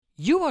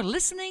You are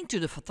listening to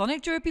the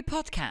Photonic Therapy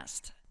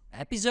podcast,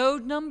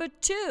 episode number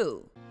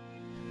 2.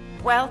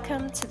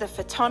 Welcome to the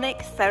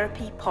Photonic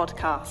Therapy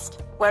podcast,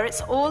 where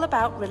it's all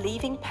about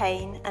relieving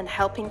pain and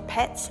helping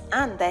pets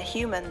and their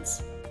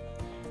humans.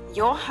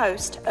 Your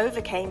host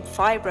overcame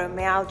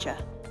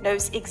fibromyalgia,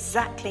 knows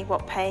exactly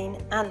what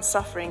pain and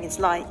suffering is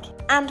like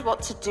and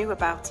what to do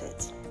about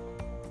it.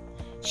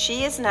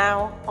 She is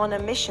now on a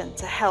mission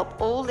to help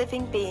all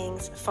living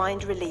beings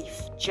find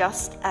relief,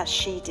 just as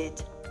she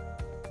did.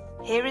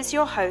 Here is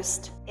your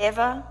host,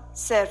 Eva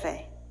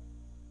Serve.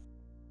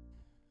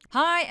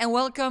 Hi and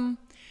welcome.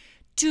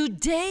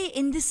 Today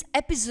in this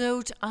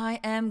episode I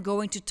am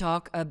going to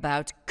talk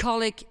about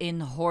colic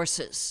in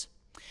horses.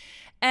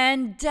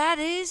 And that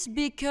is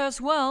because,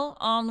 well,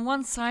 on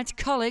one side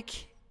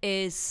colic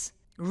is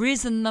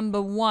reason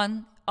number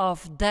 1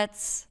 of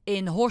deaths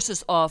in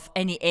horses of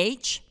any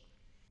age.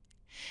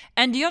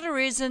 And the other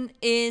reason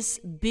is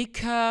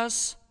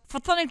because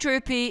Photonic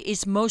Therapy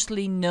is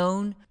mostly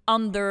known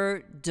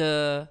under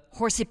the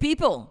horsey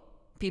people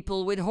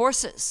with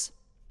horses.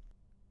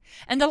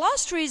 And the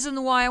last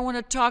reason why I want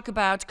to talk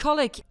about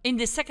colic in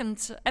the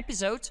second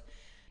episode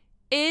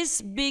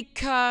is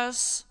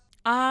because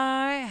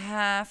I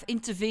have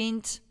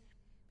intervened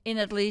in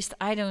at least,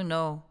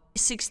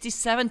 60,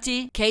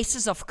 70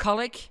 cases of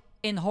colic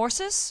in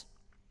horses.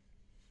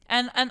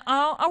 And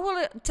I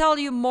will tell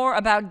you more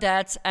about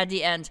that at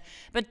the end.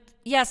 But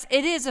yes,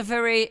 it is a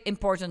very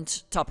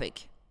important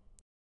topic.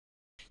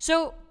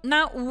 So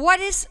now, what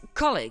is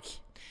colic?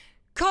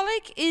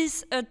 Colic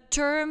is a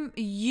term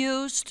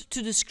used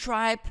to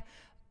describe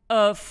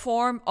a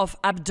form of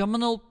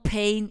abdominal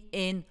pain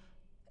in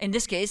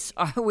this case,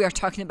 we are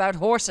talking about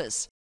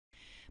horses.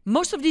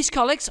 Most of these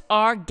colics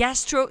are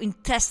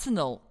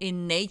gastrointestinal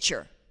in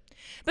nature.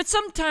 But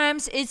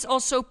sometimes it's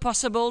also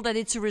possible that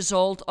it's a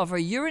result of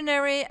a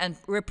urinary and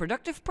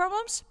reproductive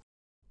problems.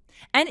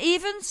 And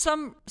even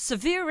some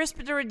severe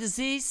respiratory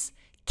disease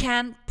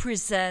can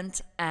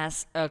present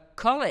as a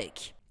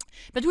colic.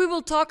 But we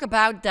will talk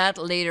about that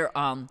later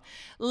on.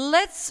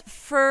 Let's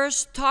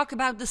first talk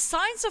about the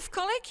signs of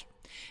colic,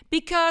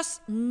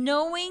 because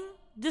knowing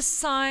the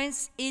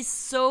signs is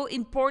so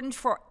important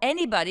for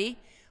anybody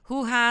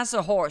who has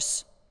a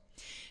horse.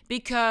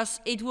 Because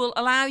it will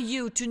allow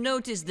you to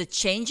notice the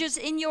changes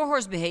in your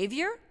horse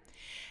behavior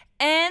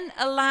and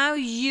allow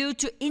you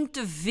to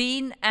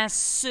intervene as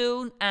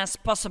soon as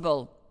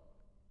possible.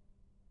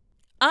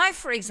 I,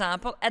 for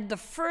example, at the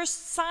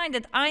first sign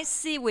that I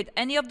see with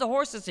any of the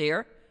horses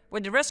here,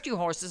 with the rescue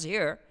horses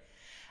here,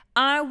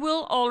 I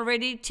will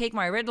already take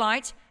my red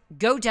light,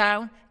 go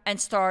down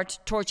and start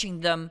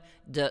torching them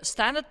the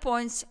standard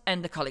points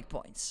and the colic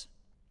points.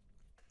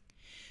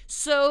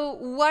 So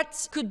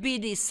what could be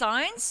these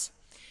signs?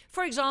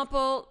 For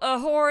example, a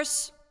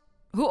horse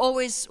who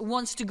always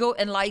wants to go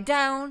and lie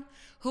down,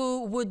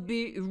 who would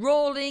be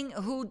rolling,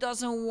 who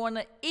doesn't want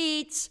to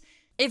eat.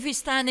 If he's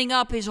standing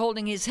up, he's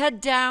holding his head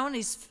down,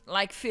 he's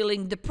like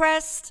feeling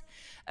depressed.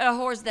 A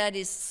horse that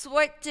is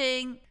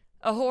sweating,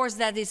 a horse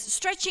that is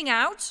stretching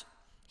out.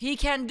 He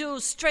can do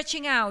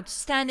stretching out,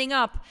 standing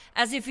up,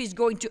 as if he's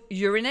going to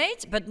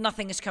urinate, but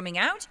nothing is coming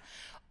out.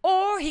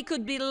 Or he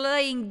could be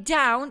laying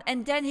down,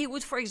 and then he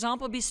would, for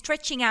example, be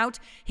stretching out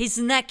his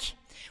neck,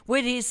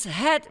 with his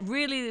head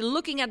really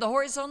looking at the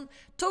horizon,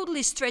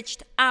 totally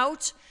stretched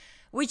out,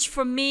 which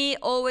for me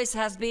always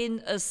has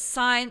been a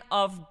sign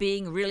of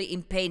being really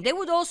in pain. They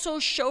would also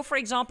show, for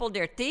example,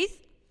 their teeth.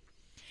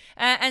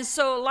 And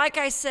so, like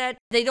I said,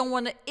 they don't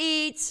want to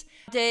eat.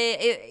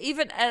 They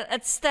even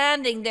at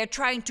standing, they're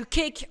trying to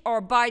kick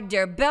or bite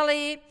their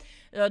belly,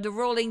 the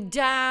rolling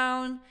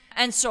down,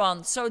 and so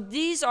on. So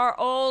these are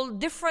all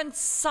different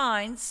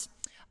signs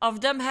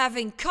of them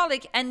having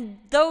colic, and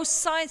those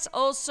signs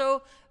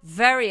also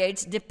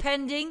variate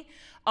depending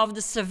of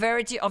the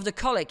severity of the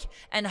colic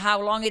and how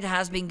long it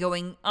has been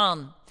going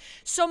on.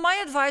 So my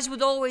advice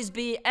would always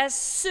be, as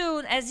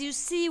soon as you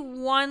see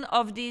one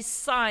of these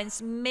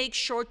signs, make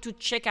sure to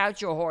check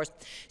out your horse.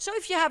 So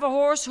if you have a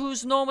horse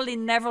who's normally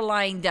never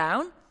lying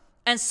down,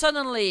 and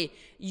suddenly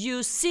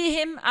you see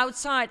him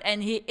outside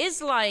and he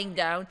is lying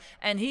down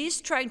and he's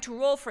trying to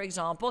roll, for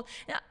example.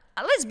 Now,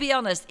 let's be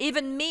honest,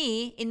 even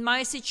me, in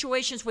my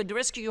situations with the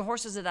rescue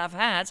horses that I've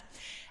had,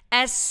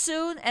 as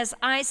soon as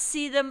I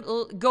see them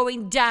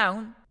going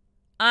down,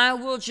 I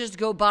will just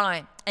go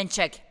by and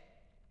check.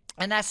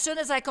 And as soon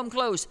as I come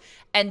close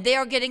and they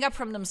are getting up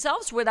from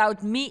themselves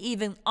without me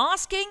even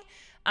asking,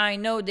 I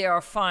know they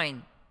are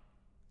fine.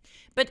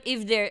 But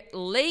if they're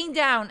laying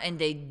down and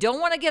they don't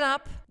want to get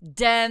up,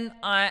 then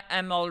I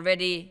am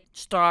already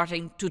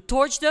starting to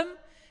torch them,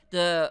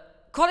 the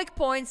colic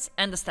points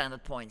and the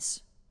standard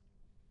points.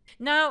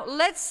 Now,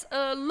 let's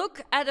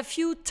look at a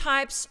few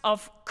types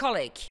of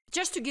colic,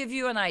 just to give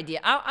you an idea.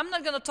 I'm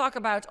not going to talk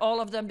about all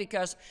of them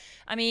because,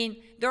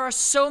 there are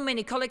so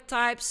many colic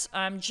types.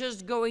 I'm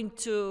just going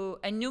to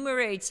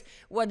enumerate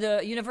what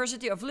the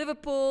University of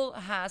Liverpool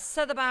has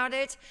said about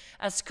it.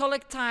 As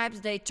colic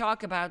types, they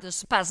talk about the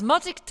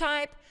spasmodic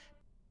type,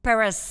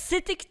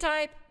 parasitic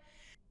type,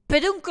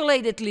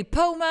 pedunculated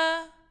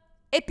lipoma,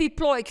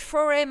 epiploic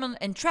foramen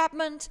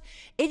entrapment,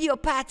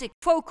 idiopathic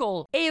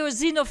focal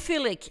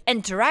eosinophilic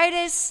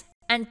enteritis,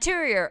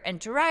 anterior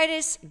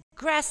enteritis,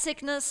 grass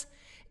sickness,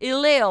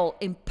 ileal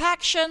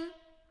impaction,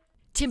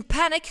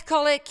 tympanic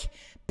colic,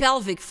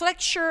 pelvic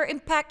flexure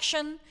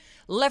impaction,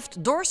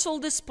 left dorsal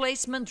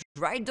displacement,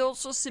 right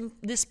dorsal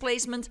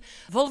displacement,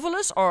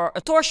 volvulus or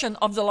a torsion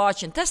of the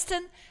large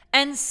intestine,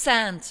 and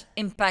sand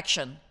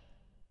impaction.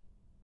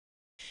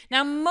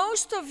 Now,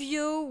 most of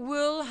you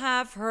will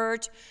have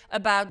heard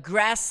about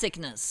grass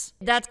sickness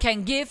that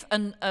can give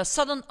a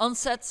sudden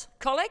onset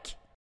colic.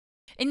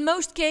 In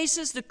most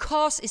cases, the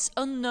cause is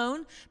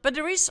unknown, but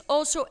there is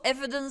also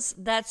evidence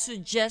that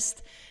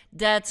suggests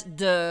that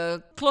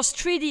the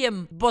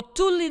Clostridium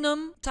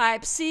botulinum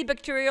type C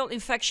bacterial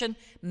infection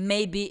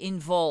may be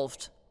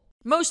involved,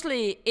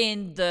 mostly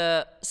in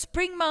the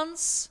spring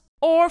months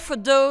or for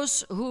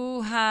those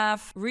who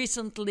have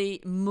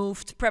recently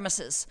moved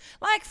premises.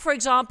 Like, for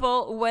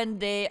example, when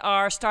they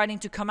are starting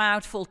to come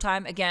out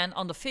full-time again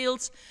on the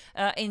fields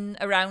in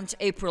around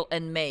April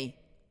and May.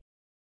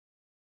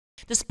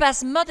 The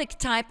spasmodic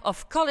type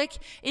of colic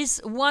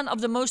is one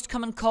of the most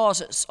common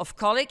causes of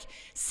colic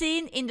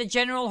seen in the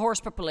general horse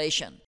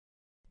population.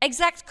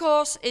 Exact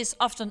cause is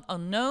often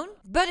unknown,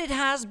 but it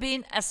has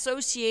been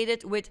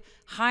associated with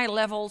high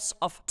levels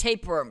of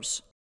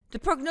tapeworms. The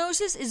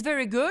prognosis is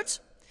very good,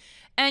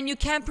 and you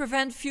can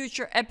prevent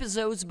future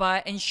episodes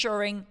by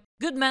ensuring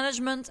good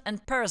management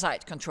and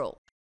parasite control.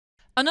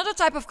 Another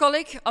type of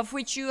colic of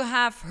which you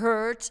have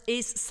heard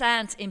is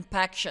sand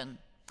impaction.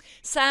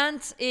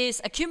 Sand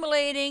is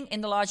accumulating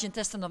in the large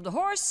intestine of the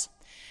horse,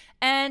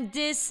 and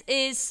this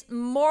is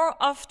more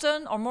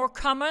often or more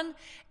common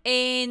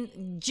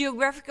in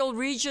geographical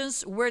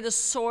regions where the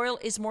soil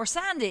is more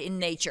sandy in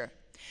nature.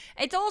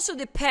 It also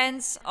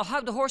depends on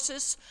how the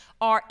horses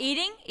are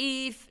eating,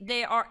 if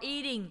they are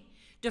eating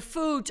the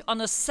food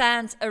on a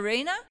sand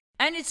arena.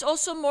 And it's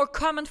also more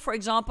common, for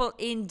example,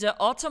 in the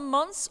autumn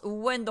months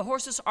when the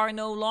horses are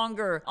no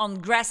longer on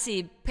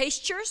grassy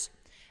pastures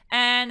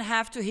and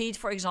have to eat,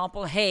 for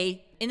example,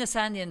 hay in a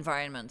sandy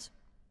environment.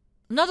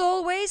 Not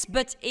always,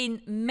 but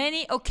in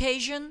many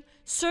occasions,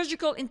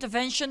 surgical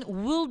intervention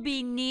will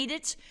be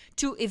needed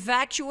to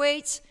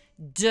evacuate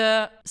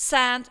the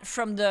sand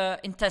from the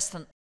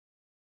intestine.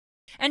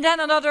 And then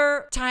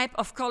another type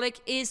of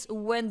colic is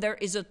when there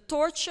is a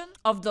torsion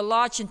of the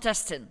large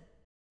intestine.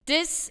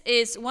 This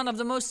is one of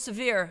the most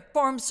severe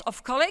forms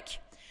of colic,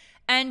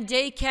 and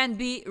they can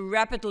be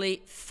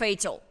rapidly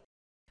fatal.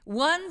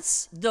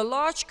 Once the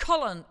large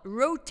colon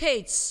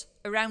rotates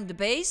around the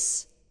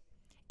base,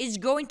 it's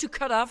going to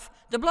cut off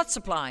the blood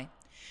supply.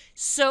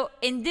 So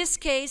in this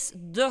case,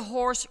 the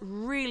horse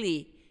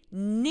really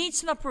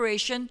needs an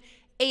operation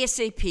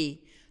ASAP.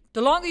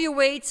 The longer you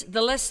wait,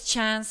 the less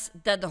chance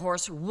that the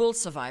horse will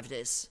survive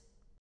this.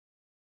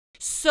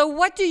 So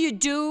what do you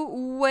do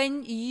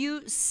when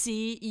you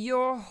see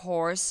your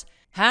horse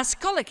has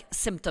colic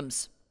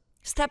symptoms?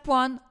 Step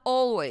 1,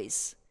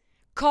 always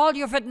call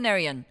your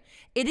veterinarian.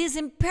 It is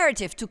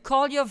imperative to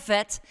call your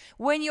vet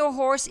when your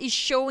horse is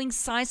showing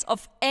signs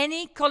of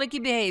any colicky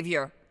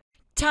behavior.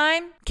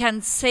 Time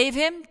can save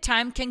him,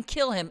 time can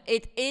kill him.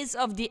 It is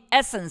of the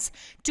essence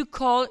to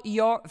call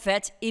your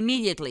vet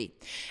immediately.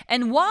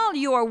 And while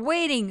you are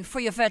waiting for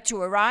your vet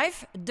to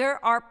arrive,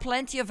 there are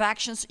plenty of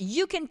actions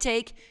you can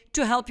take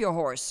to help your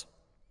horse.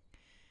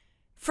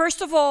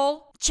 First of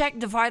all, check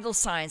the vital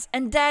signs,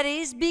 and that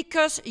is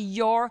because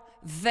your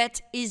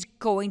vet is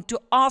going to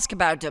ask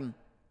about them.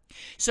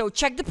 So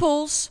check the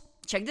pulse,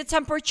 check the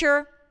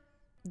temperature,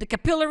 the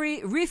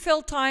capillary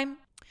refill time,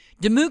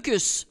 the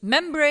mucous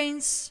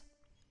membranes,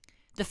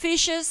 the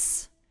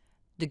feces,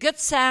 the gut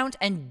sound,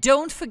 and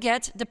don't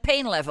forget the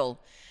pain level.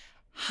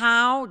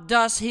 How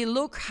does he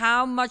look?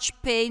 How much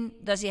pain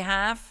does he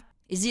have?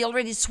 Is he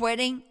already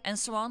sweating? And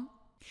so on.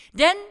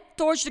 Then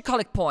torch the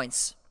colic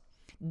points.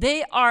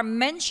 They are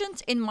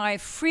mentioned in my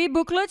free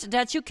booklet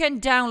that you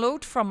can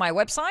download from my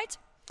website.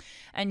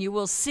 And you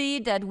will see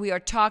that we are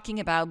talking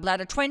about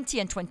bladder 20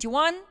 and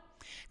 21,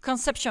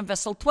 conception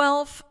vessel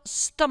 12,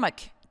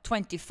 stomach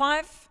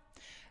 25,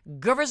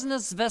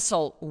 governance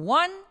vessel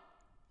 1,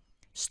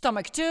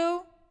 stomach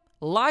 2,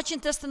 large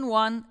intestine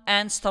 1,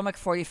 and stomach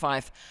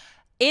 45.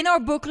 In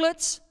our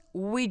booklet,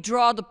 we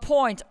draw the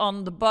point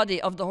on the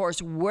body of the horse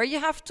where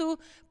you have to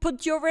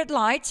put your red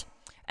light,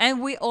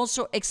 and we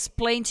also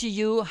explain to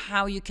you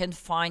how you can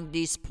find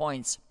these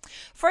points.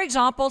 For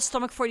example,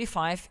 stomach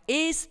 45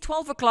 is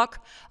 12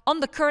 o'clock on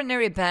the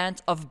coronary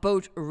band of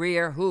both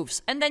rear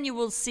hooves, and then you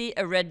will see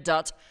a red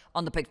dot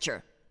on the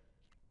picture.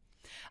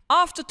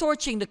 After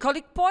torching the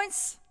colic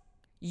points,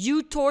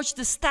 you torch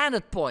the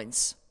standard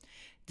points.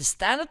 The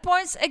standard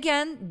points,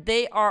 again,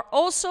 they are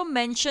also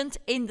mentioned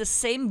in the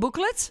same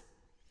booklet,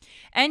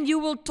 and you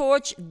will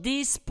torch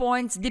these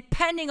points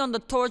depending on the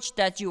torch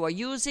that you are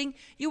using.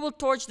 You will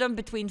torch them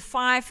between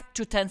 5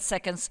 to 10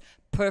 seconds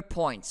per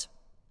point.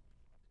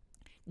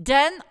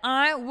 Then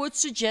I would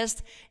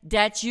suggest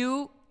that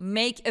you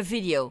make a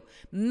video.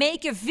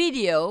 Make a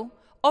video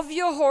of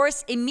your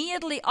horse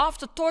immediately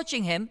after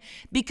torching him,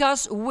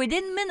 because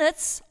within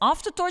minutes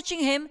after torching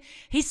him,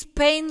 his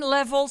pain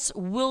levels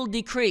will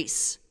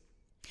decrease.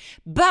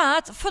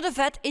 But for the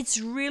vet, it's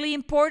really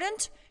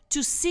important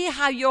to see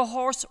how your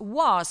horse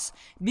was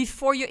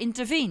before you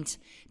intervened,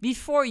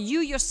 before you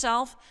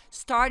yourself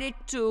started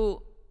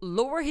to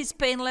lower his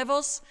pain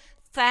levels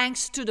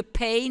thanks to the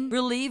pain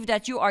relief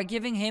that you are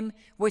giving him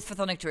with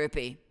photonic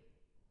therapy.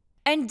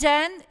 And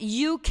then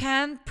you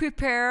can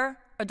prepare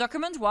a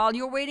document while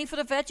you're waiting for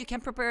the vet. You can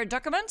prepare a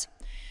document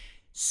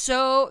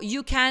so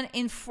you can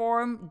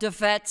inform the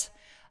vet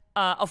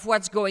of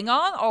what's going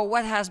on or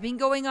what has been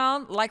going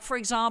on. Like, for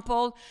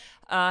example,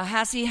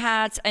 has he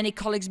had any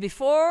colics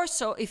before?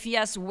 So if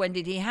yes, when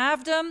did he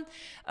have them?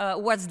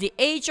 What's the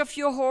age of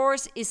your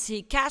horse? Is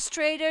he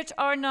castrated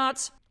or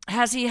not?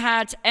 Has he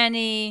had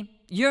any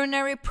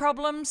urinary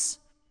problems?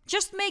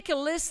 Just make a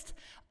list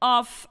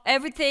of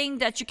everything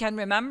that you can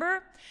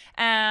remember.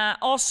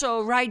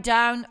 Also write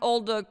down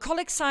all the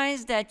colic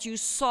signs that you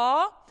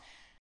saw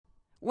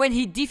when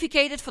he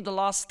defecated for the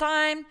last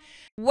time.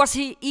 Was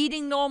he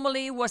eating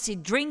normally? Was he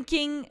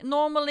drinking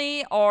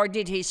normally? Or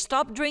did he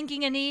stop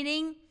drinking and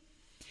eating?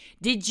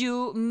 Did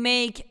you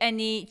make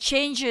any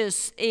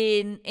changes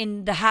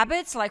in the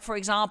habits? Like, for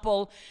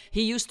example,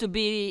 he used to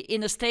be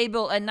in a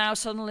stable and now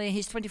suddenly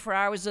he's 24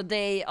 hours a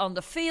day on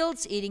the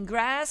fields eating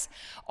grass.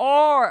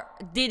 Or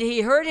did he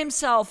hurt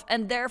himself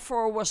and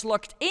therefore was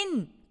locked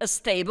in a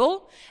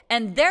stable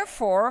and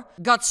therefore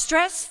got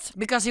stressed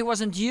because he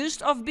wasn't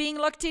used of being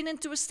locked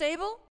into a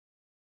stable?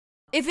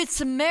 If it's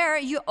a mare,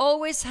 you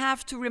always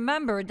have to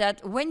remember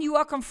that when you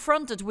are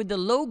confronted with the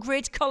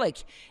low-grade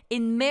colic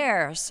in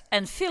mares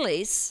and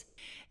fillies,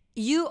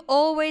 you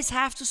always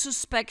have to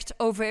suspect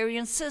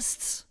ovarian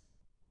cysts.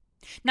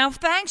 Now,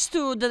 thanks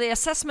to the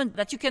assessment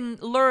that you can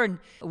learn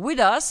with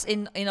us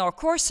in our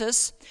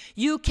courses,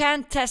 you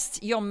can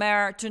test your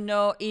mare to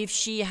know if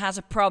she has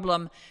a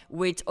problem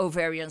with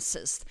ovarian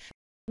cysts.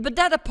 But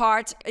that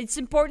apart, it's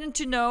important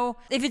to know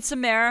if it's a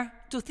mare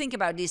to think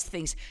about these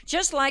things.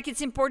 Just like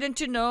it's important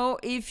to know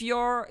if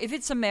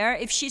it's a mare,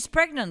 if she's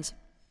pregnant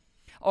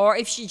or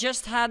if she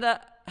just had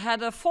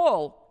a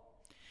fall.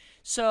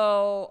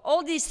 So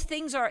all these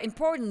things are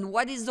important.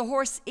 What is the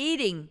horse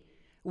eating?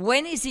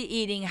 When is he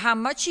eating? How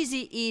much is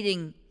he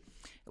eating?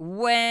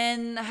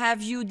 When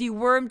have you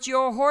dewormed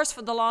your horse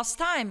for the last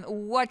time?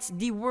 What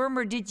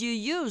dewormer did you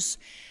use?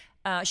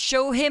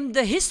 Show him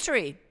the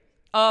history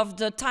of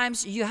the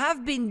times you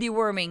have been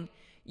deworming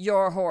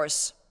your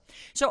horse.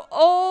 So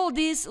all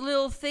these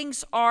little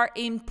things are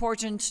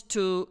important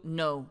to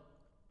know.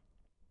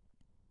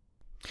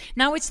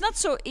 Now, it's not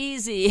so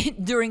easy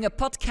during a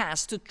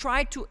podcast to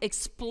try to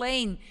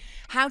explain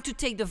how to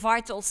take the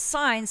vital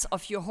signs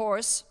of your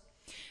horse.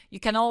 You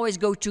can always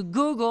go to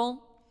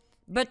Google,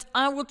 but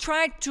I will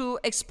try to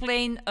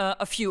explain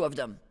a few of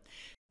them.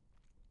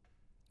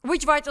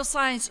 Which vital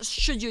signs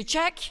should you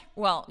check?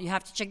 Well, you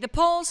have to check the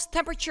pulse,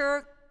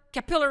 temperature,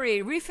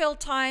 capillary refill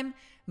time,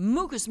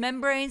 mucous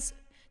membranes,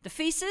 the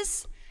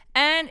feces,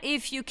 and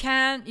if you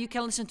can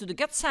listen to the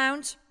gut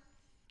sound,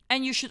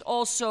 and you should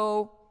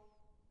also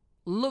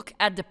look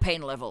at the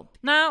pain level.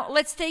 Now,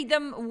 let's take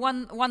them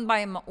one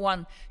by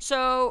one.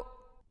 So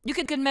you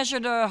can measure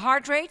the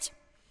heart rate,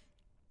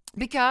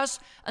 because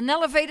an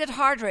elevated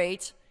heart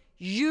rate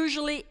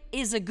usually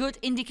is a good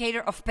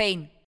indicator of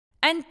pain.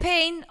 And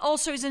pain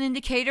also is an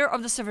indicator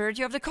of the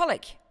severity of the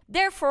colic.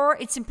 Therefore,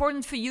 it's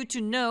important for you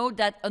to know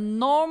that a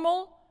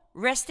normal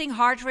resting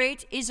heart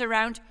rate is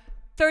around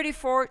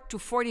 34 to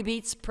 40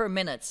 beats per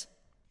minute.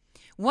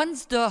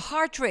 Once the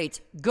heart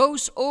rate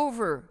goes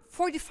over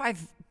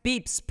 45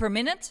 beats per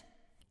minute,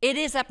 it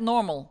is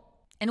abnormal.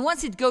 And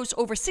once it goes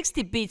over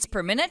 60 beats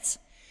per minute,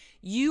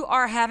 you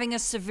are having a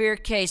severe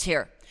case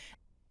here.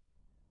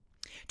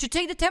 To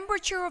take the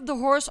temperature of the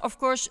horse, of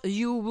course,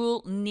 you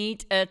will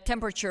need a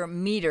temperature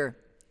meter.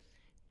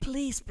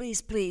 Please,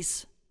 please,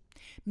 please,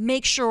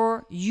 make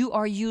sure you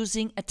are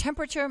using a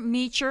temperature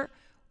meter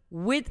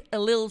with a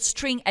little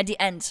string at the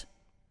end.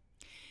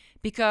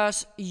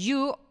 Because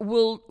you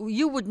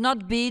would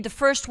not be the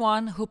first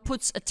one who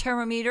puts a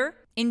thermometer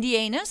in the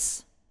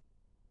anus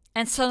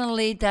and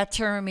suddenly that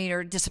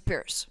thermometer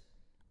disappears.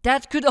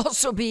 That could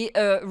also be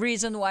a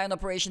reason why an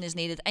operation is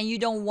needed, and you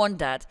don't want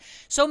that.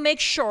 So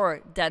make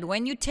sure that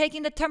when you're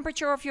taking the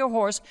temperature of your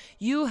horse,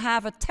 you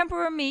have a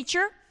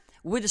temperometer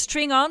with a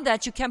string on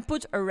that you can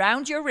put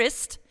around your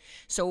wrist.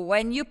 So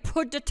when you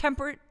put the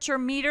temperature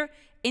meter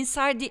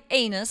inside the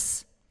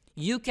anus,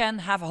 you can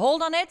have a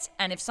hold on it,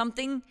 and if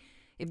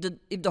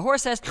the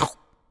horse says,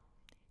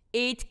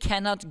 it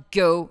cannot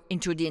go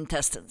into the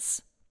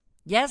intestines.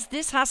 Yes,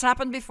 this has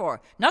happened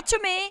before. Not to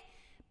me,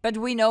 but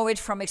we know it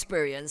from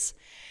experience.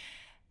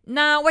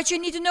 Now, what you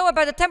need to know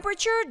about the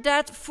temperature,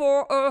 that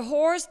for a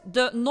horse,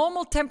 the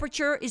normal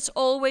temperature is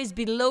always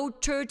below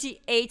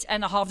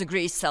 38.5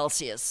 degrees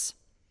Celsius.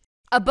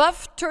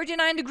 Above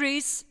 39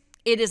 degrees,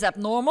 it is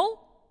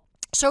abnormal,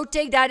 so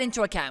take that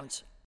into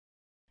account.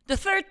 The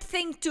third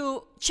thing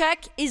to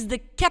check is the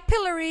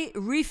capillary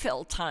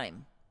refill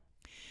time.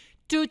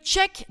 To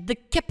check the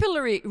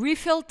capillary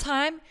refill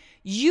time,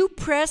 you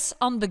press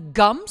on the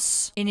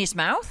gums in his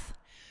mouth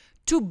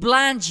to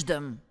blanch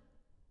them.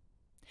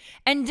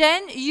 And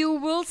then you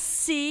will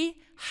see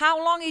how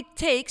long it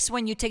takes,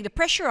 when you take the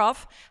pressure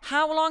off,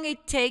 how long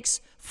it takes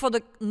for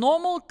the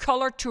normal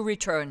color to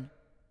return.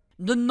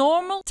 The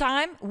normal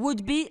time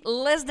would be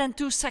less than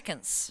 2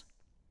 seconds.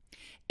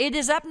 It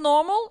is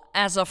abnormal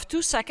as of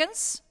 2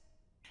 seconds,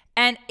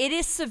 and it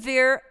is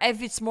severe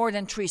if it's more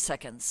than 3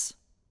 seconds.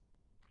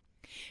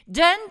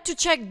 Then to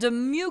check the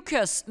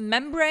mucous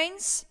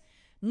membranes,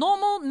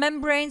 normal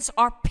membranes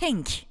are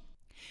pink.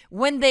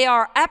 When they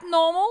are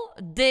abnormal,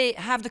 they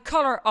have the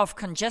color of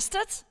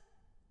congested.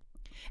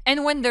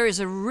 And when there is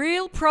a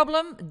real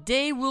problem,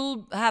 they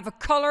will have a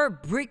color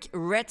brick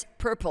red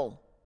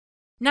purple.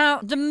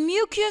 Now, the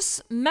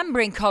mucous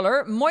membrane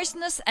color,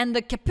 moistness, and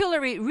the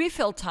capillary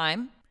refill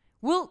time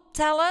will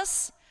tell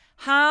us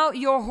how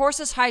your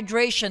horse's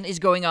hydration is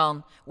going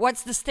on,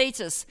 what's the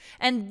status.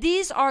 And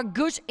these are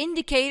good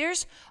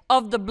indicators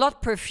of the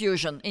blood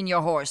perfusion in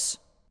your horse.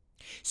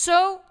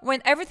 So,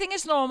 when everything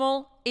is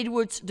normal,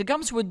 the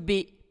gums would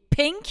be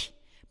pink,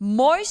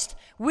 moist,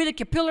 with a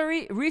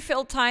capillary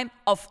refill time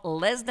of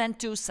less than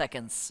 2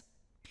 seconds.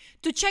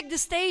 To check the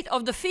state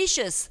of the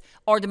feces,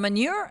 or the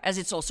manure, as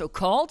it's also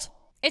called,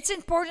 it's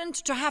important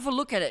to have a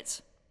look at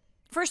it.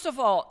 First of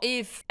all,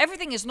 if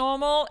everything is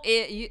normal,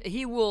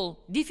 he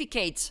will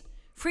defecate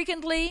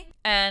frequently,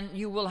 and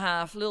you will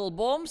have little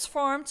bombs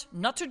formed,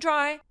 not too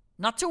dry,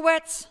 not too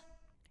wet.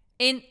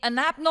 In an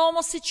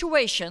abnormal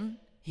situation,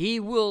 he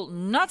will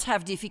not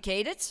have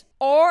defecated,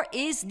 or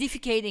is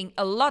defecating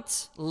a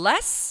lot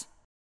less.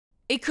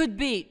 It could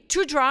be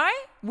too dry,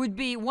 would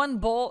be one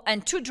ball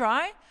and too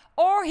dry,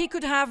 or he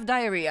could have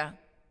diarrhea.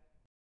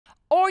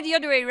 Or the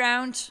other way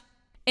around,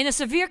 in a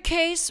severe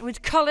case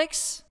with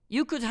colics,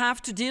 you could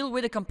have to deal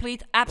with a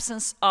complete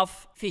absence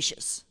of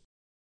feces.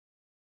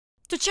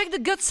 To check the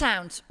gut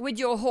sound with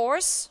your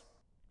horse,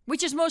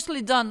 which is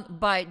mostly done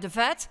by the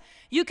vet,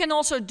 you can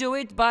also do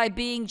it by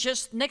being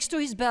just next to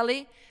his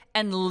belly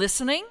and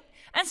listening.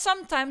 And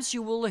sometimes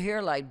you will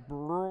hear like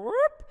bloop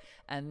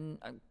and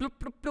bloop,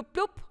 bloop, bloop,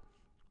 bloop.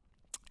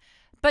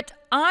 But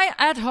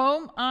at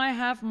home, I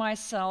have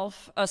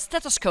myself a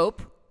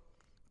stethoscope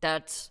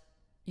that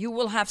you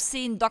will have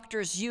seen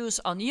doctors use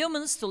on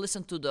humans to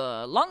listen to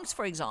the lungs,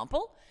 for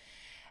example.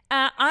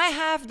 I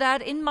have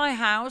that in my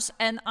house,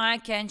 and I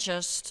can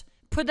just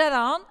put that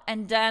on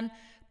and then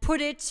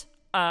put it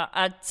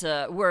at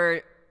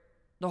where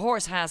the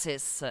horse has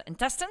his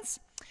intestines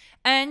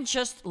and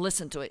just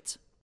listen to it.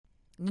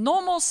 The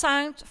normal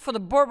sound for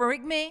the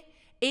borborygmi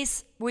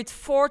is with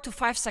 4 to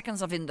 5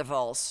 seconds of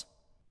intervals.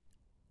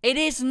 It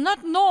is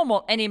not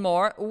normal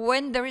anymore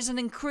when there is an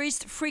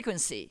increased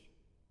frequency,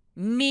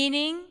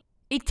 meaning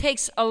it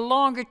takes a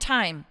longer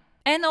time,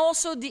 and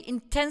also the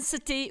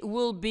intensity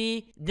will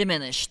be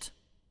diminished.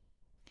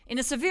 In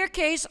a severe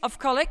case of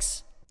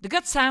colics, the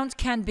gut sound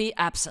can be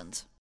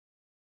absent.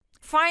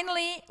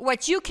 Finally,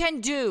 what you can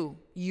do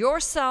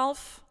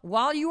yourself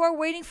while you are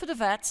waiting for the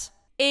vet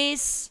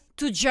is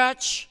to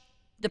judge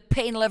the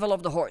pain level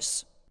of the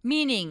horse.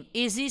 Meaning,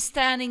 is he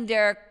standing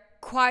there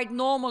quite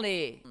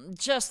normally,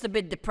 just a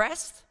bit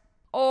depressed?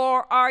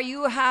 Or are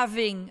you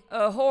having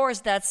a horse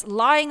that's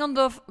lying on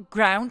the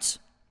ground,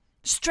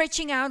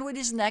 stretching out with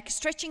his neck,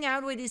 stretching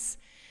out with his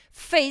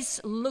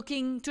face,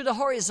 looking to the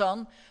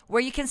horizon,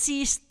 where you can see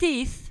his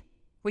teeth,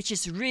 which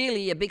is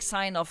really a big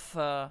sign of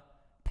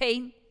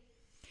pain?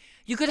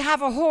 You could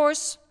have a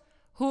horse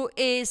who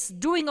is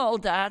doing all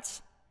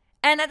that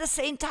and at the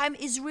same time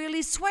is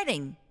really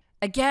sweating.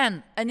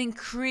 Again, an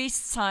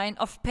increased sign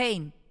of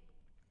pain.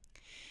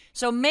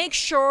 So make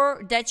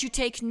sure that you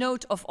take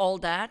note of all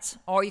that,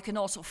 or you can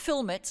also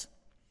film it.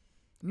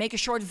 Make a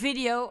short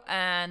video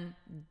and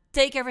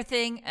take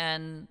everything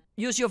and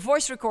use your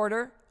voice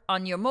recorder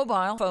on your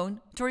mobile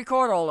phone to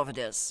record all of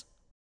this.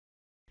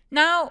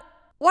 Now,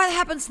 what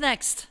happens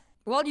next?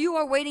 While you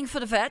are waiting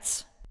for the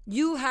vet,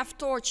 you have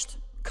torched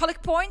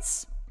colic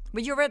points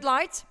with your red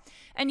light,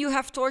 and you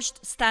have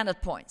torched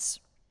standard points.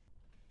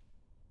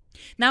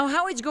 Now,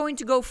 how it's going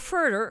to go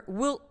further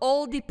will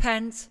all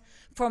depend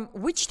from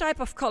which type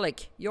of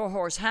colic your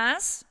horse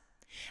has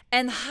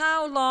and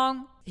how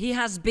long he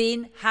has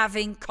been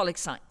having colic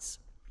signs.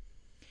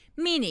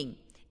 Meaning,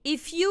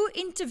 if you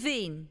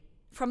intervene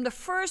from the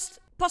first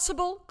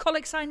possible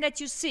colic sign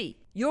that you see,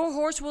 your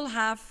horse will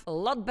have a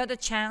lot better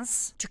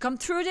chance to come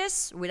through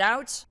this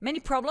without many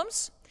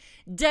problems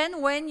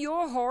than when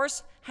your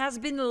horse has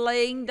been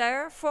laying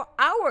there for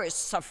hours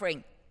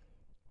suffering.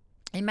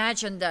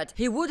 Imagine that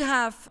he would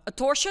have a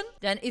torsion,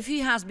 then if he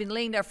has been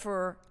laying there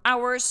for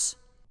hours,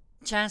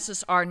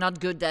 chances are not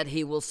good that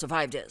he will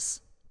survive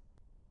this.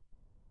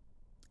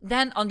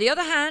 Then, on the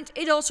other hand,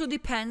 it also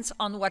depends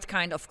on what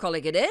kind of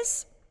colic it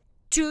is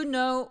to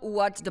know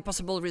what the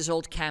possible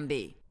result can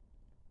be.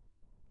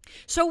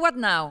 So what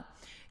now?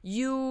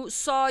 You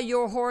saw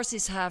your horse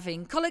is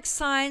having colic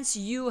signs,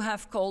 you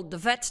have called the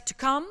vet to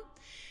come.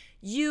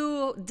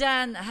 You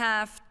then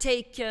have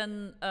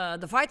taken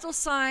the vital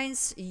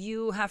signs,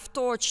 you have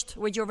torched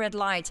with your red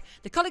light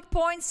the colic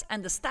points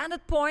and the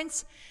standard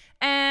points,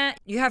 and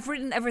you have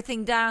written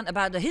everything down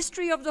about the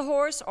history of the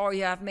horse, or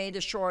you have made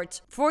a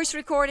short voice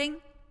recording.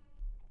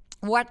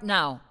 What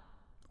now?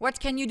 What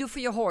can you do for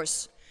your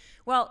horse?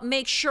 Well,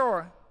 make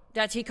sure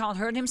that he can't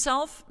hurt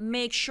himself.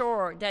 Make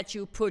sure that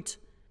you put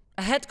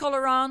a head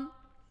collar on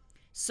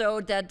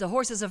so that the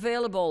horse is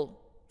available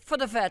for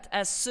the vet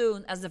as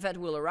soon as the vet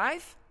will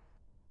arrive.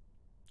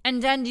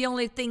 And then the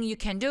only thing you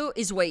can do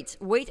is wait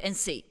and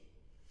see.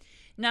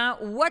 Now,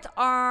 what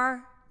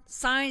are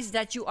signs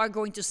that you are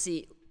going to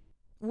see?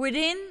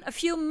 Within a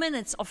few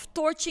minutes of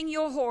torching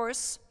your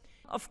horse,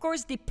 of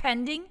course,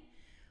 depending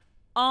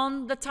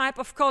on the type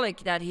of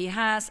colic that he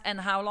has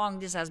and how long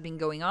this has been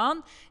going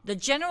on, the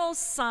general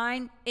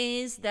sign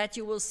is that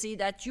you will see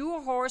that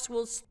your horse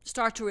will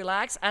start to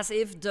relax as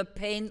if the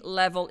pain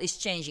level is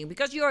changing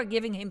because you are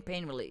giving him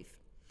pain relief.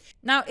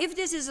 Now, if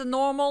this is a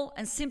normal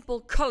and simple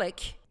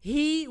colic,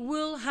 he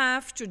will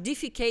have to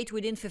defecate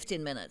within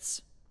 15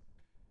 minutes.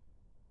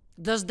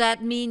 Does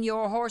that mean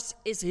your horse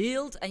is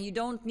healed and you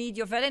don't need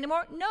your vet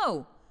anymore?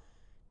 No.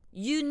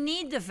 You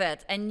need the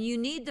vet, and you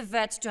need the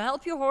vet to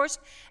help your horse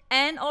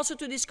and also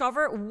to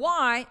discover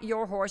why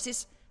your horse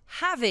is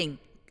having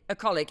a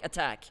colic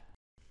attack.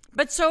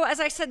 But so, as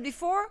I said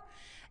before,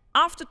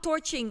 after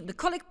torching the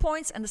colic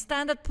points and the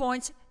standard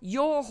points,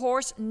 your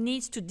horse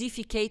needs to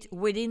defecate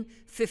within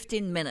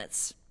 15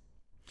 minutes.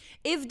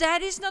 If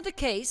that is not the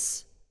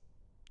case,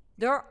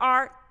 there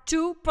are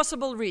two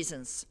possible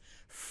reasons.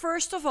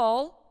 First of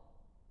all,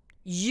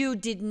 you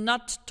did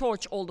not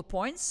torch all the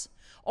points,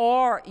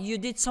 or you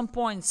did some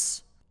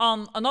points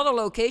on another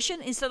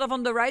location instead of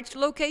on the right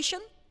location.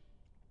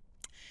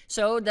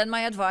 So then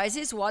my advice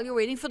is, while you're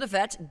waiting for the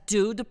vet,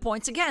 do the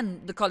points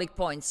again, the colic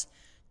points.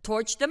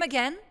 Torch them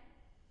again.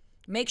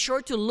 Make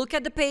sure to look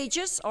at the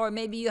pages, or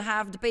maybe you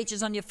have the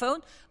pages on your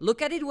phone.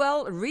 Look at it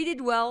well, read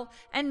it well,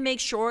 and make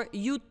sure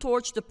you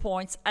torch the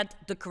points at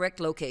the correct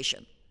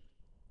location.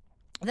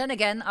 Then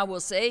again, I will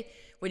say,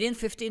 within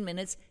 15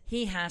 minutes,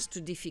 he has to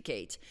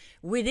defecate.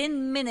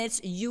 Within minutes,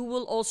 you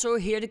will also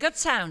hear the gut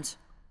sound.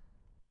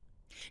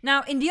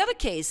 Now, in the other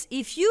case,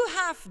 if you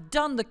have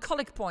done the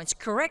colic points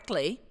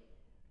correctly,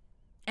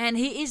 and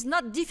he is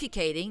not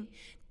defecating,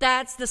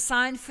 that's the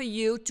sign for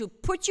you to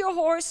put your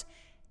horse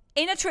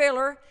in a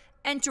trailer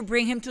and to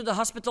bring him to the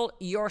hospital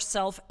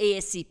yourself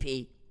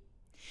ASAP.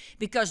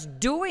 Because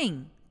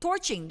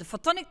torching the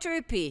photonic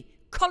therapy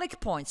colic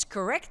points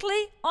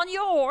correctly on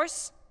your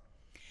horse,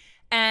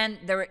 and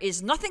there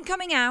is nothing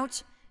coming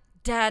out,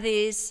 that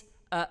is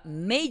a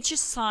major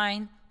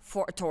sign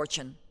for a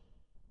torsion.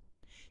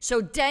 So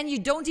then you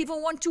don't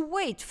even want to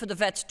wait for the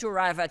vet to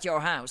arrive at your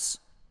house.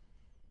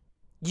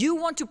 You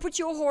want to put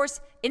your horse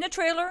in a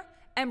trailer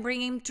and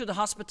bring him to the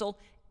hospital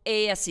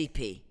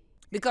ASAP,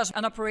 because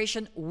an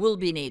operation will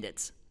be needed.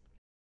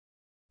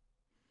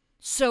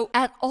 So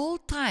at all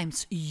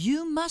times,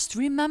 you must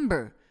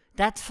remember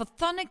that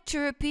photonic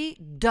therapy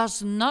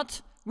does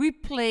not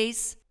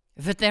replace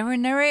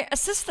veterinary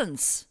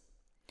assistance.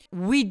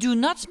 We do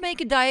not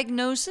make a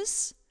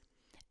diagnosis,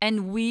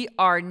 and we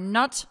are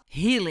not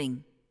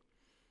healing.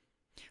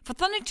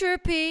 Photonic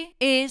therapy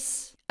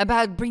is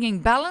about bringing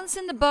balance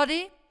in the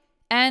body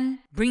and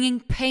bringing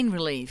pain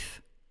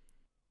relief.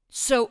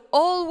 So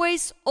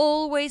always,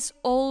 always,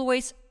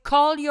 always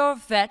call your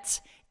vet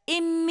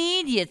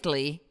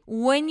immediately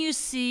when you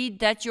see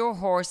that your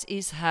horse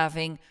is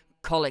having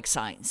colic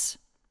signs.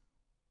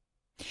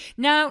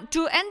 Now,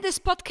 to end this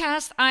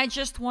podcast, I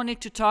just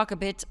wanted to talk a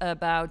bit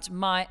about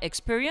my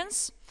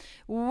experience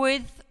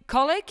with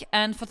colic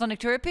and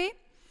photonic therapy.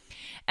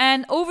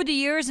 And over the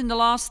years, in the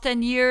last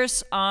 10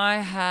 years,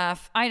 I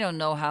don't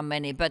know how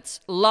many, but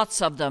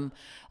lots of them.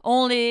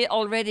 Only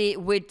already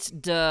with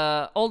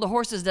all the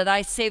horses that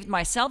I saved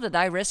myself, that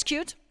I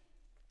rescued,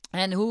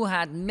 and who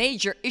had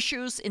major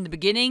issues in the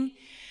beginning,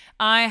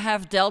 I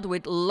have dealt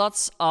with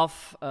lots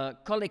of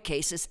colic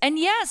cases. And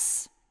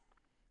yes,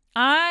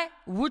 I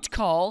would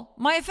call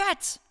my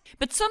vet.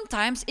 But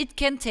sometimes it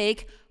can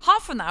take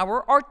half an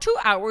hour or 2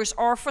 hours,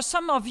 or for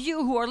some of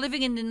you who are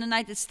living in the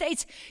United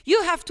States,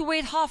 you have to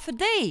wait half a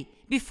day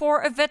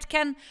before a vet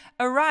can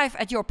arrive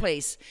at your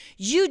place.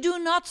 You do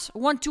not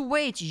want to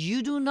wait.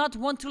 You do not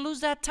want to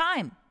lose that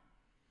time.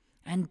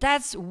 And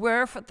that's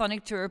where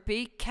photonic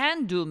therapy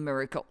can do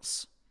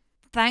miracles,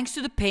 thanks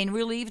to the pain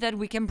relief that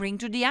we can bring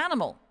to the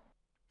animal.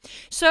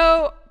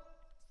 So,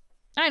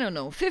 I don't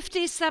know,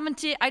 50,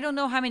 70, I don't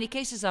know how many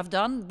cases I've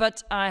done,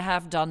 but I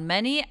have done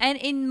many. And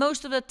in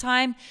most of the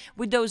time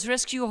with those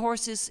rescue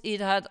horses,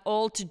 it had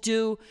all to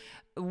do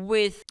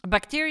with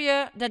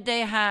bacteria that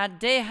they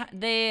had.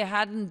 They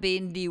hadn't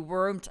been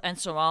dewormed and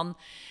so on.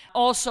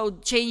 Also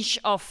change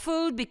of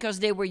food, because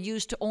they were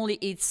used to only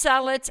eat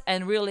salad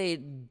and really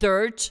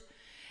dirt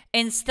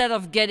instead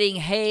of getting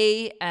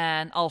hay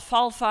and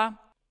alfalfa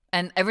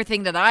and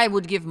everything that I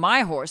would give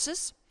my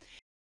horses.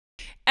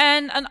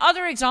 And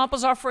other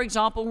examples are, for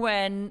example,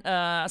 when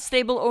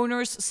stable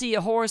owners see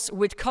a horse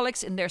with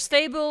colics in their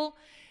stable,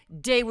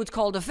 they would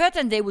call the vet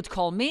and they would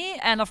call me.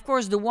 And of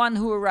course, the one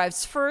who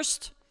arrives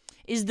first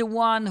is the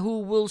one who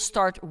will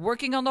start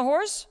working on the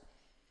horse.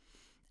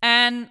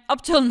 And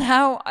up till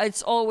now,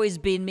 it's always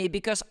been me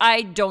because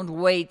I don't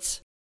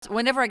wait.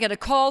 Whenever I get a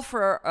call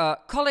for a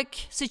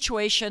colic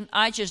situation,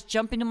 I just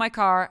jump into my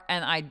car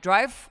and I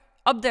drive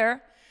up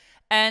there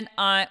and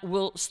I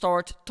will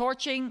start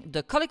torching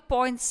the colic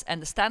points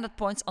and the standard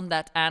points on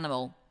that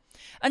animal.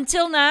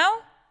 Until now,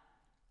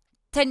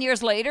 10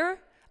 years later,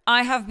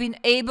 I have been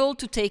able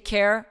to take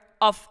care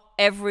of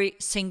every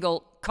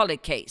single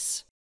colic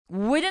case.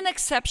 With an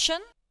exception,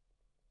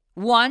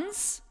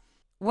 once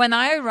when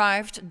I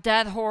arrived,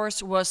 that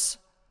horse was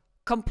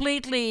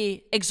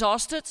completely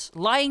exhausted,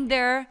 lying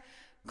there,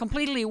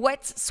 completely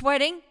wet,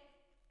 sweating,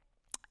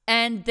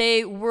 and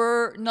they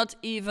were not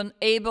even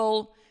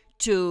able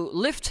to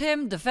lift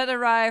him. The vet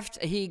arrived,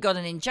 he got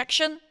an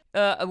injection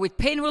with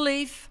pain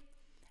relief,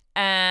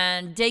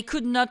 and they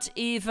could not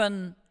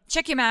even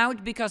check him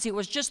out because he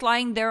was just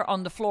lying there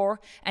on the floor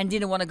and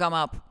didn't want to come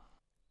up.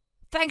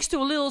 Thanks to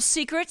a little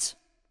secret.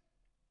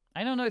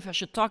 I don't know if I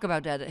should talk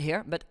about that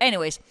here, but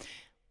anyways,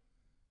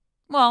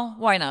 well,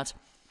 why not?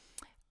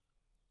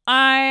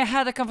 I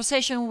had a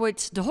conversation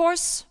with the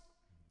horse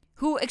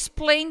who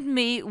explained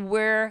me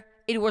where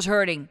it was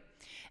hurting.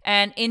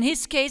 And in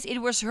his case, it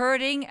was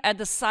hurting at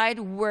the side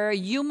where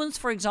humans,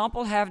 for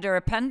example, have their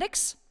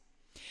appendix.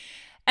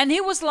 And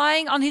he was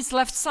lying on his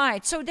left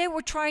side. So they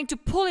were trying to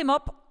pull him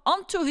up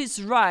onto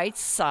his right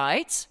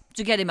side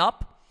to get him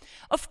up.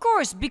 Of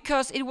course,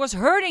 because it was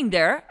hurting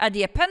there at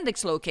the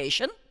appendix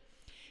location,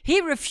 he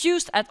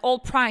refused at all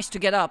price to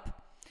get up.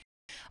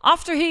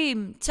 After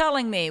him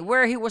telling me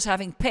where he was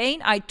having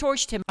pain, I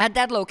torched him at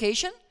that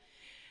location.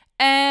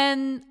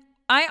 And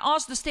I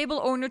asked the stable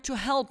owner to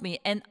help me.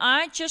 And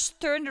I just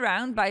turned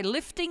around by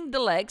lifting the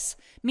legs,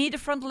 me the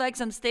front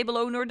legs and the stable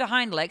owner the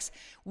hind legs.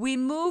 We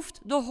moved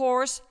the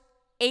horse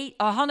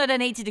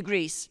 180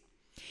 degrees.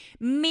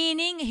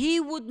 Meaning he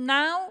would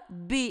now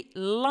be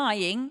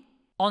lying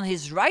on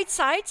his right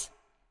side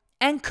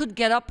and could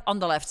get up on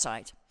the left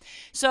side.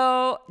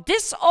 So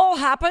this all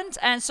happened,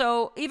 and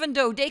so even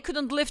though they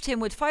couldn't lift him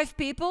with 5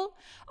 people,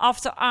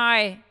 after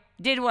I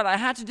did what I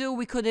had to do,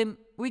 we couldn't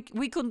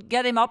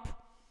get him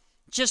up,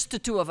 just the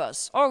 2 of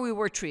us, or we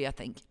were 3, I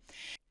think.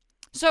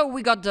 So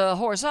we got the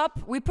horse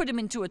up, we put him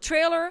into a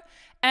trailer,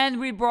 and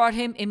we brought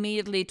him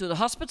immediately to the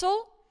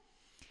hospital.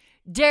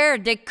 There,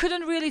 they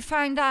couldn't really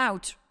find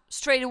out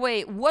straight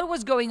away what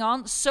was going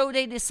on, so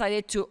they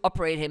decided to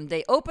operate him.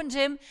 They opened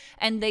him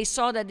and they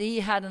saw that he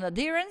had an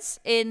adherence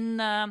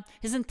in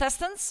his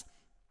intestines,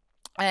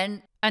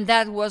 and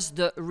that was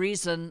the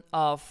reason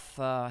of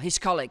his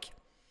colic.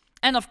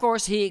 And of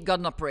course, he got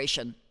an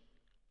operation.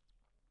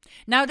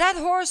 Now, that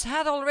horse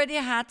had already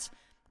had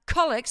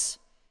colics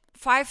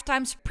 5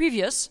 times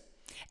previous.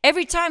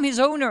 Every time his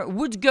owner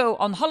would go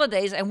on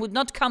holidays and would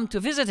not come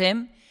to visit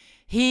him,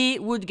 he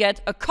would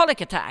get a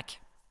colic attack.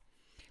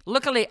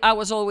 Luckily, I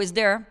was always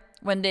there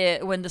when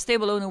the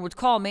stable owner would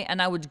call me,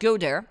 and I would go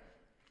there.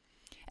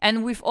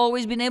 And we've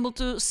always been able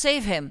to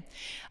save him.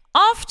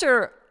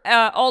 After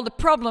all the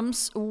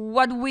problems,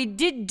 what we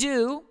did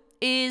do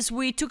is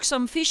we took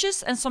some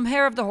fishes and some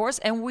hair of the horse,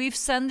 and we've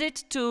sent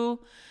it to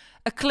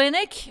a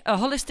clinic, a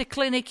holistic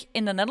clinic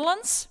in the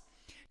Netherlands.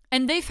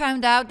 And they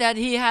found out that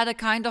he had a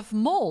kind of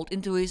mold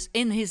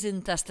in his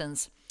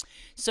intestines.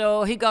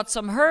 So he got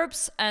some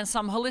herbs and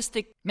some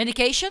holistic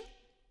medication.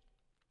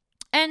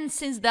 And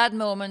since that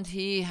moment,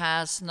 he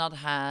has not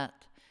had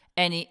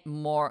any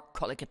more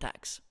colic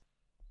attacks.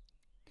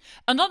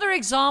 Another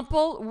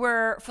example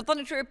where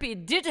photonic therapy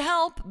did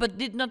help but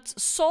did not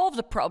solve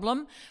the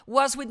problem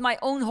was with my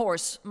own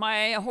horse.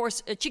 My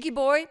horse, Cheeky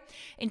Boy,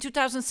 in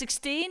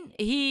 2016,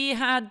 he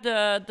had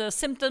the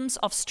symptoms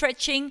of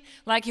stretching,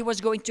 like he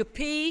was going to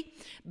pee,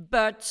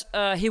 but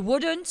he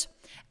wouldn't.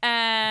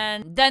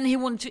 And then he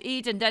wanted to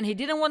eat, and then he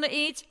didn't want to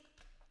eat.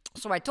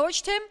 So I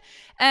torched him,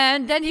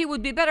 and then he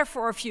would be better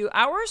for a few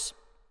hours,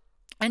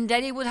 and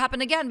then it would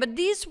happen again. But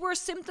these were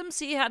symptoms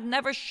he had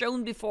never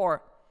shown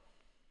before.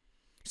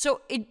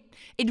 So it's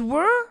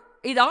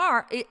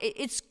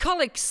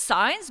colic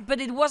signs,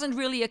 but it wasn't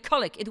really a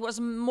colic. It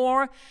was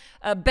more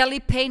a belly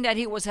pain that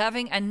he was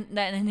having, and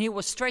then he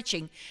was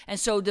stretching. And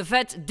so the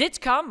vet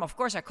did come. Of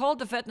course, I called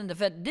the vet, and the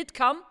vet did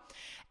come.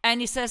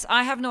 And he says,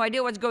 I have no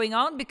idea what's going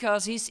on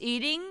because he's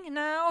eating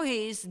now,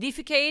 he's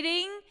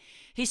defecating,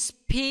 he's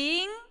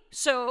peeing.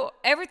 So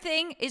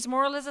everything is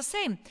more or less the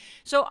same.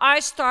 So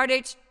I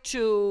started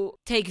to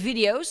take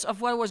videos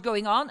of what was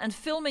going on and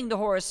filming the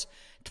horse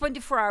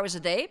 24 hours a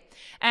day.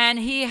 And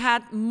he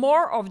had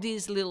more of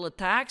these little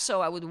attacks.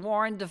 So I would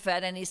warn the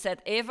vet, and he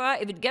said, Eva,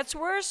 if it gets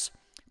worse,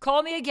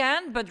 call me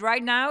again. But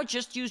right now,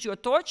 just use your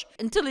torch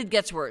until it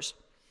gets worse.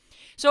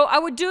 So I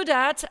would do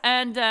that.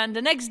 And then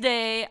the next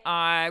day,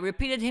 I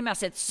repeated him. I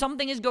said,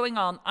 something is going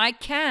on. I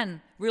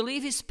can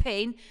relieve his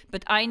pain,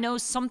 but I know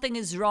something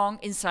is wrong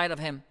inside of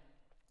him.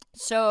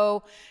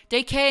 So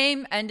they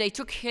came and they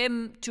took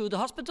him to the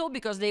hospital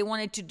because they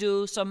wanted to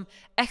do some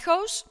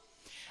echoes.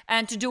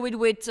 and to do it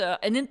with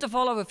an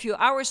interval of a few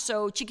hours.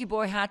 So Chicky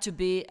Boy had to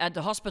be at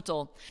the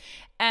hospital.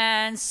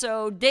 And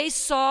so they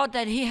saw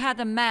that he had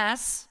a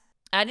mass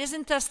at his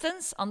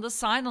intestines on the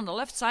side, on the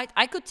left side.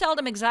 I could tell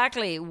them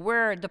exactly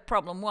where the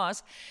problem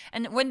was.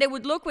 And when they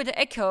would look with the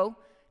echo,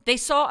 they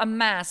saw a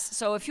mass.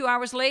 So a few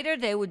hours later,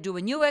 they would do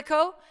a new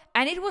echo,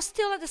 and it was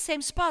still at the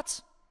same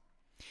spot.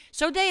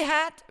 So they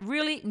had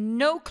really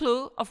no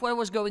clue of what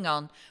was going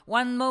on.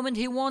 One moment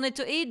he wanted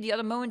to eat, the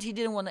other moment he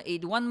didn't want to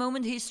eat. One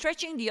moment he's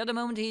stretching, the other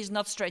moment he's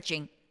not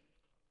stretching.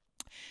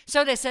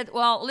 So they said,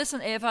 well,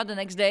 listen, Eva, the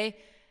next day,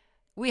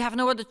 we have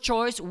no other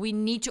choice. We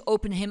need to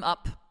open him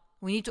up.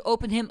 We need to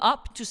open him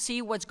up to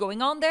see what's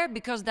going on there,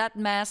 because that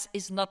mass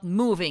is not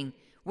moving,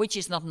 which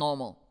is not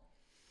normal.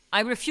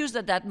 I refused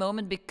at that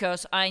moment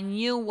because I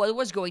knew what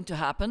was going to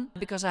happen,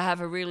 because I have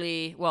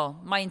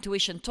my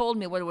intuition told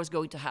me what was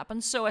going to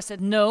happen. So I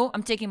said, no,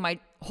 I'm taking my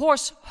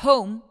horse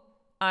home.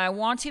 I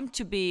want him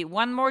to be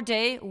one more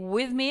day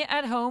with me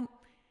at home,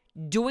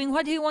 doing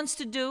what he wants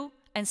to do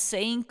and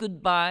saying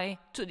goodbye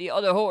to the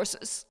other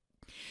horses.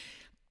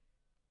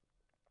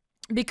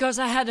 Because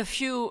I had a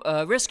few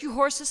rescue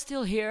horses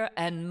still here,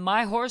 and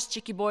my horse,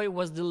 Chicky Boy,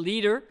 was the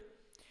leader.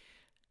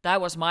 That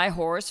was my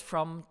horse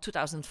from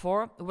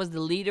 2004. It was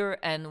the leader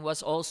and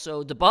was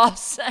also the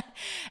boss.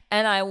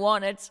 And I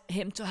wanted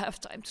him to have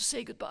time to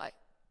say goodbye.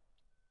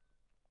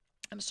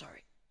 I'm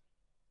sorry.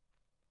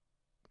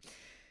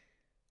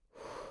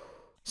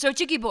 So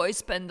Chicky Boy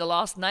spent the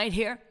last night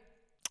here.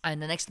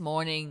 And the next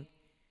morning,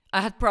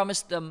 I had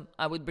promised them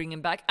I would bring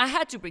him back. I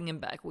had to bring him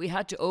back. We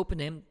had to open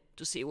him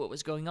to see what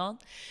was going on.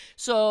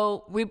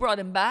 So we brought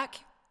him back.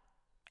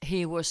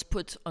 He was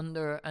put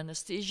under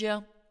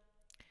anesthesia.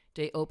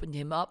 They opened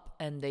him up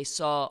and they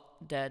saw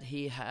that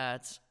he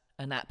had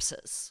an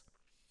abscess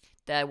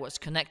that was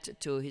connected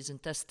to his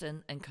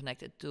intestine and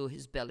connected to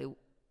his belly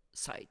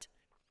side.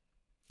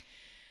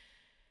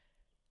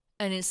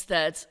 And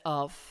instead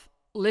of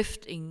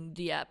lifting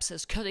the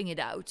abscess, cutting it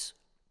out,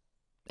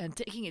 and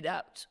taking it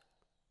out,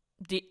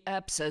 the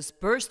abscess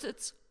bursted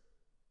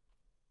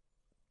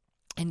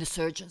in the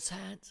surgeon's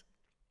hand.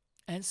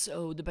 And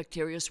so the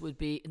bacteria would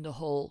be in the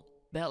whole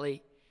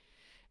belly,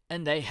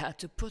 and they had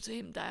to put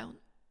him down.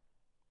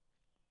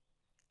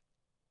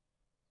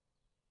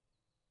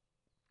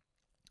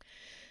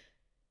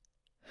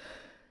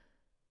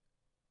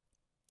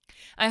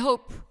 I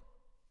hope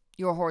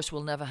your horse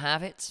will never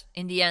have it.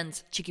 In the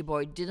end, Chicky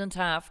Boy didn't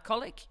have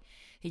colic.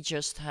 He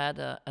just had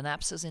an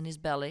abscess in his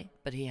belly,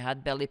 but he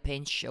had belly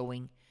pain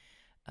showing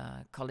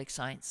colic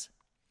signs.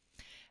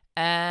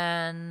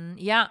 And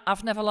yeah,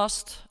 I've never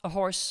lost a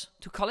horse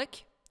to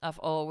colic. I've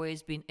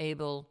always been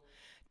able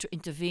to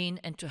intervene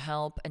and to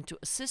help and to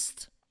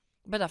assist,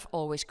 but I've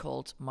always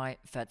called my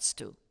vets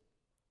too.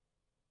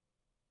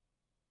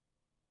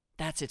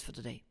 That's it for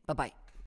today. Bye-bye.